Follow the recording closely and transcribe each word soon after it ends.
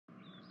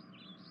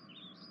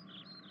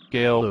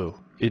Caillou,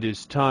 it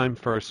is time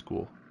for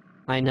school.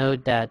 I know,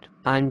 Dad.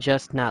 I'm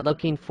just not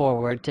looking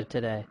forward to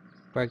today.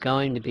 We're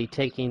going to be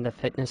taking the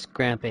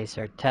FitnessGram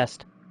Pacer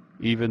Test.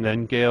 Even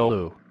then,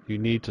 Caillou, you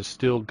need to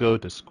still go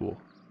to school.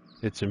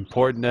 It's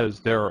important as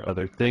there are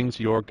other things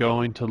you're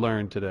going to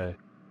learn today.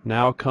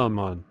 Now come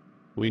on.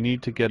 We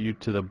need to get you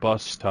to the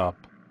bus stop.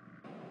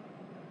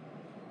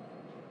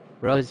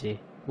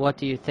 Rosie, what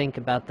do you think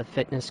about the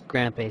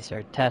FitnessGram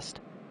Pacer Test?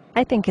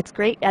 I think it's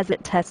great as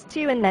it tests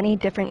you in many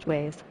different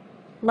ways,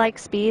 like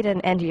speed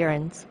and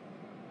endurance.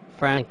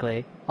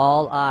 Frankly,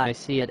 all I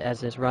see it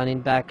as is running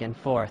back and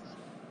forth.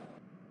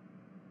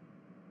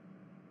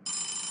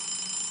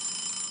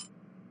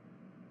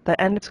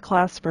 The end of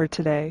class for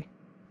today.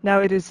 Now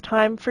it is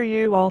time for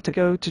you all to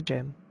go to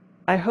gym.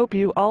 I hope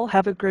you all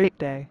have a great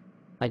day.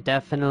 I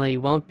definitely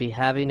won't be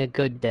having a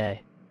good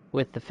day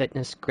with the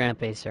FitnessGram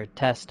Pacer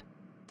Test.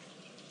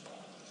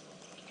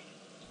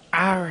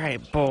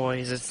 Alright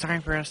boys, it's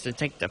time for us to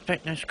take the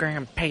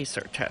FitnessGram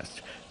Pacer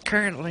Test.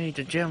 Currently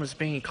the gym is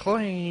being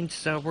cleaned,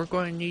 so we're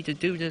going to need to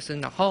do this in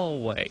the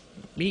hallway.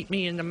 Meet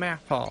me in the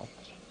math hall.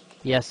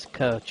 Yes,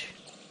 Coach.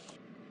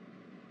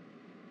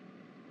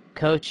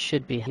 Coach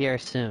should be here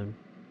soon.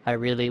 I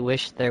really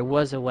wish there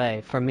was a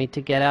way for me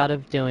to get out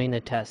of doing the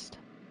test.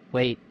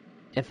 Wait,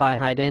 if I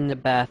hide in the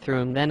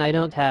bathroom, then I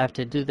don't have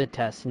to do the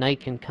test and I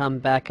can come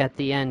back at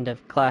the end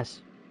of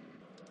class.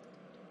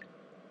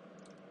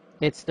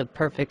 It's the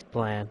perfect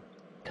plan.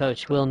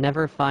 Coach will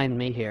never find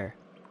me here.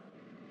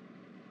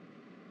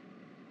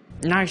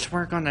 Nice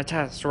work on the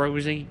test,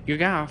 Rosie. You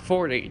got a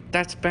 40.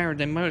 That's better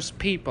than most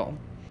people.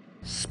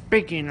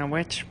 Speaking of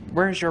which,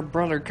 where's your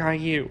brother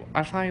Caillou?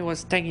 I thought he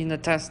was taking the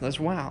test as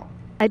well.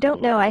 I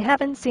don't know, I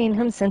haven't seen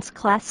him since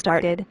class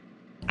started.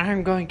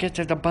 I'm going to get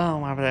to the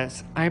bottom of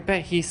this. I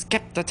bet he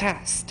skipped the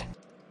test.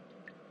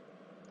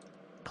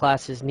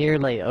 Class is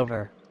nearly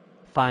over.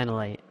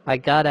 Finally, I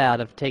got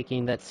out of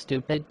taking that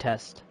stupid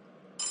test.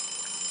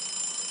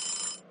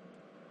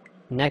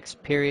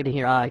 Next period,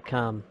 here I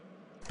come.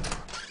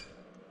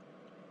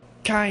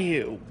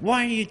 Caillou,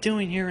 what are you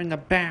doing here in the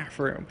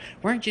bathroom?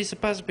 Weren't you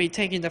supposed to be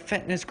taking the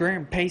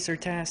FitnessGram Pacer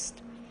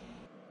Test?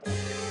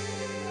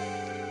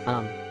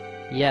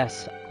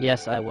 Yes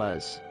I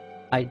was.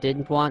 I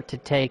didn't want to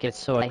take it,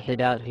 so I hid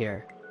out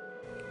here.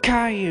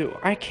 Caillou,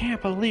 I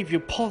can't believe you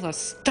pulled a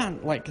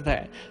stunt like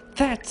that.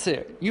 That's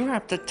it. You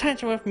have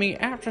detention with me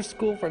after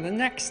school for the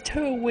next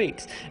 2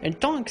 weeks, and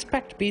don't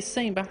expect to be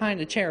seen behind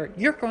a chair.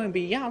 You're going to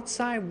be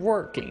outside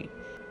working.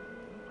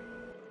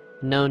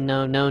 No.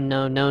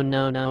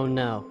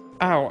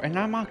 Oh, and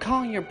I'm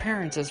calling your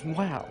parents as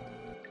well.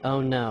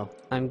 Oh no,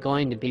 I'm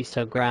going to be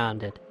so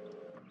grounded.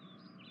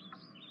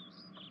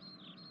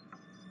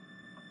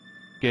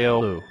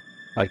 Caillou,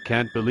 I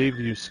can't believe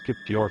you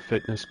skipped your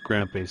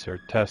FitnessGram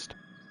Pacer Test.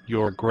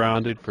 You're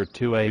grounded for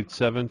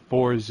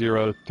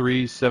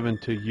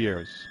 2874037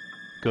 years.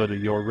 Go to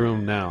your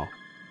room now.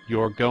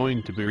 You're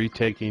going to be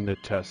retaking the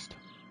test.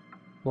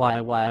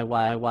 Why?